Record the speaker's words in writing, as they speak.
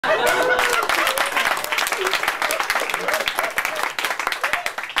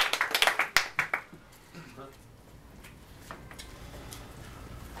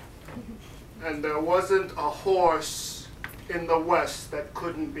And there wasn't a horse in the West that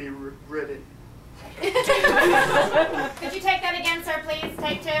couldn't be ridden. Could you take that again, sir, please?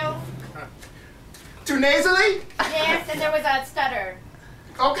 Take two. Too nasally? Yes, and there was a stutter.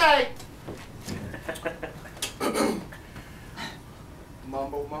 Okay.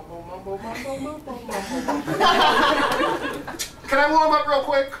 Mumbo, mumbo, mumbo, mumbo, mumbo, mumbo. Can I warm up real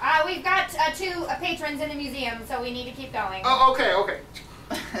quick? We've got two patrons in the museum, so we need to keep going. Oh, okay, okay.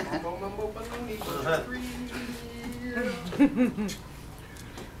 Mumbo, mumbo, baloney,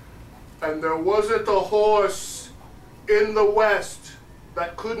 and there wasn't a horse in the West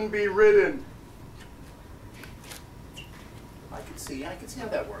that couldn't be ridden. I can see how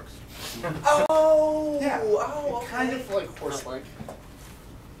that works. Oh! Yeah. Oh, okay. Kind of like horse-like. I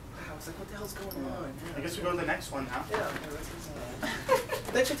was like, what the hell's going on? Yeah. I guess we go to the next one now. Yeah.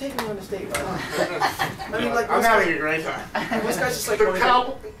 They should take me on this date, right? I mean, like, I'm having a great time. This guy's just like, The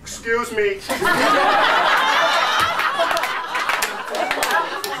cow, excuse me.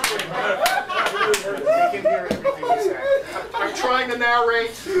 They can hear everything we say. I'm trying to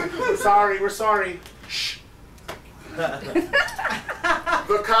narrate. We're sorry. Shh.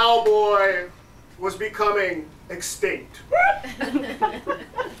 The cowboy was becoming extinct.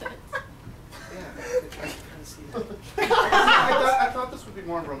 I thought this would be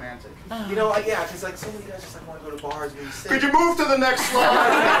more romantic. you know, yeah, because like so many guys just like want to go to bars and sit. Could you move to the next slide?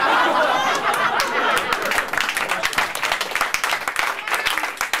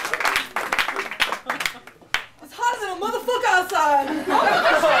 It's hotter than a motherfucker outside. Oh,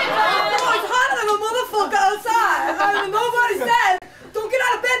 it's hotter than a motherfucker outside. I mean, nobody said, don't get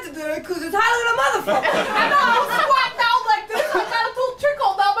out of bed today, because it's hotter than a motherfucker. I know, I'm squatting down like this. I got a little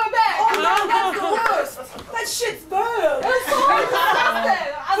trickle down my back. Oh, no, that's the worst. That shit's bad. It's so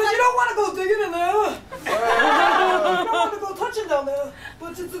disgusting. Because you don't want to go digging in there. You don't want to go touching down there.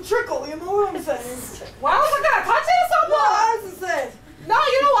 But it's a trickle, you know what I'm saying? Why was I gonna touch it or something? No, I was saying. No,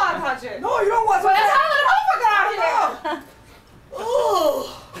 you don't want to touch it. No, you don't want to. But it's hotter than a motherfucker out here.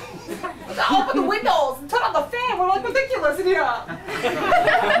 Oh. Let's open the windows and turn on the fan. We're like ridiculous in here.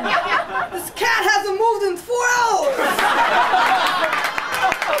 This cat hasn't moved in 4 hours.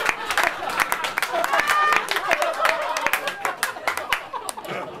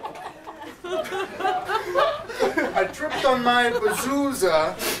 I tripped on my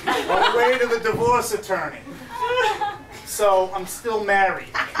bazooza on the way to the divorce attorney. So I'm still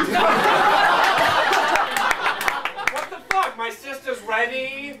married. What the fuck? My sister's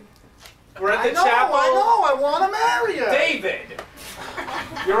ready. We're at the chapel. I know, I want to marry her. David,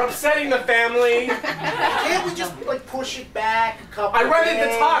 you're upsetting the family. Can't we just like push it back a couple I of rented the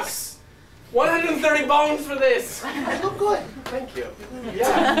days? tux. 130 bones for this. I look good. Thank you.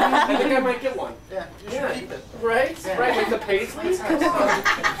 Yeah, I think I might get one. Yeah, you should keep it. Right? Yeah. Right, like the paisley.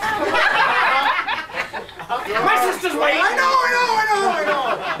 My sister's waiting. I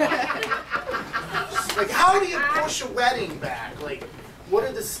know. Like, how do you push a wedding back? Like, what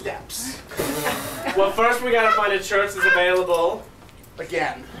are the steps? Well, first we gotta find a church that's available.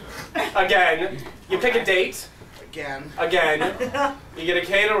 Again. You pick a date. Again. You get a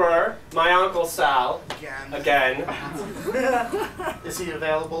caterer. My Uncle Sal. Again. Is he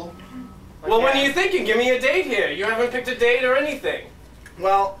available? Well, when are you thinking? Give me a date here. You haven't picked a date or anything.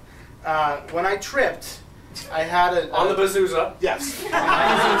 Well, when I tripped, I had a... On the bazooza? Yes.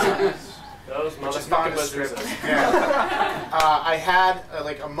 Those motherfucking bazoozas. Yeah. I had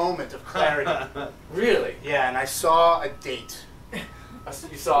like a moment of clarity. Really? Yeah, and I saw a date.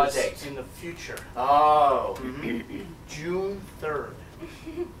 You saw a date? In the future. Oh. June 3rd.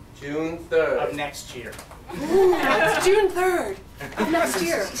 June 3rd. Of next year. It's June 3rd of next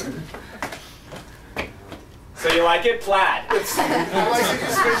year. So you like it? Plaid. I like that you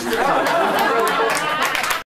switched it up.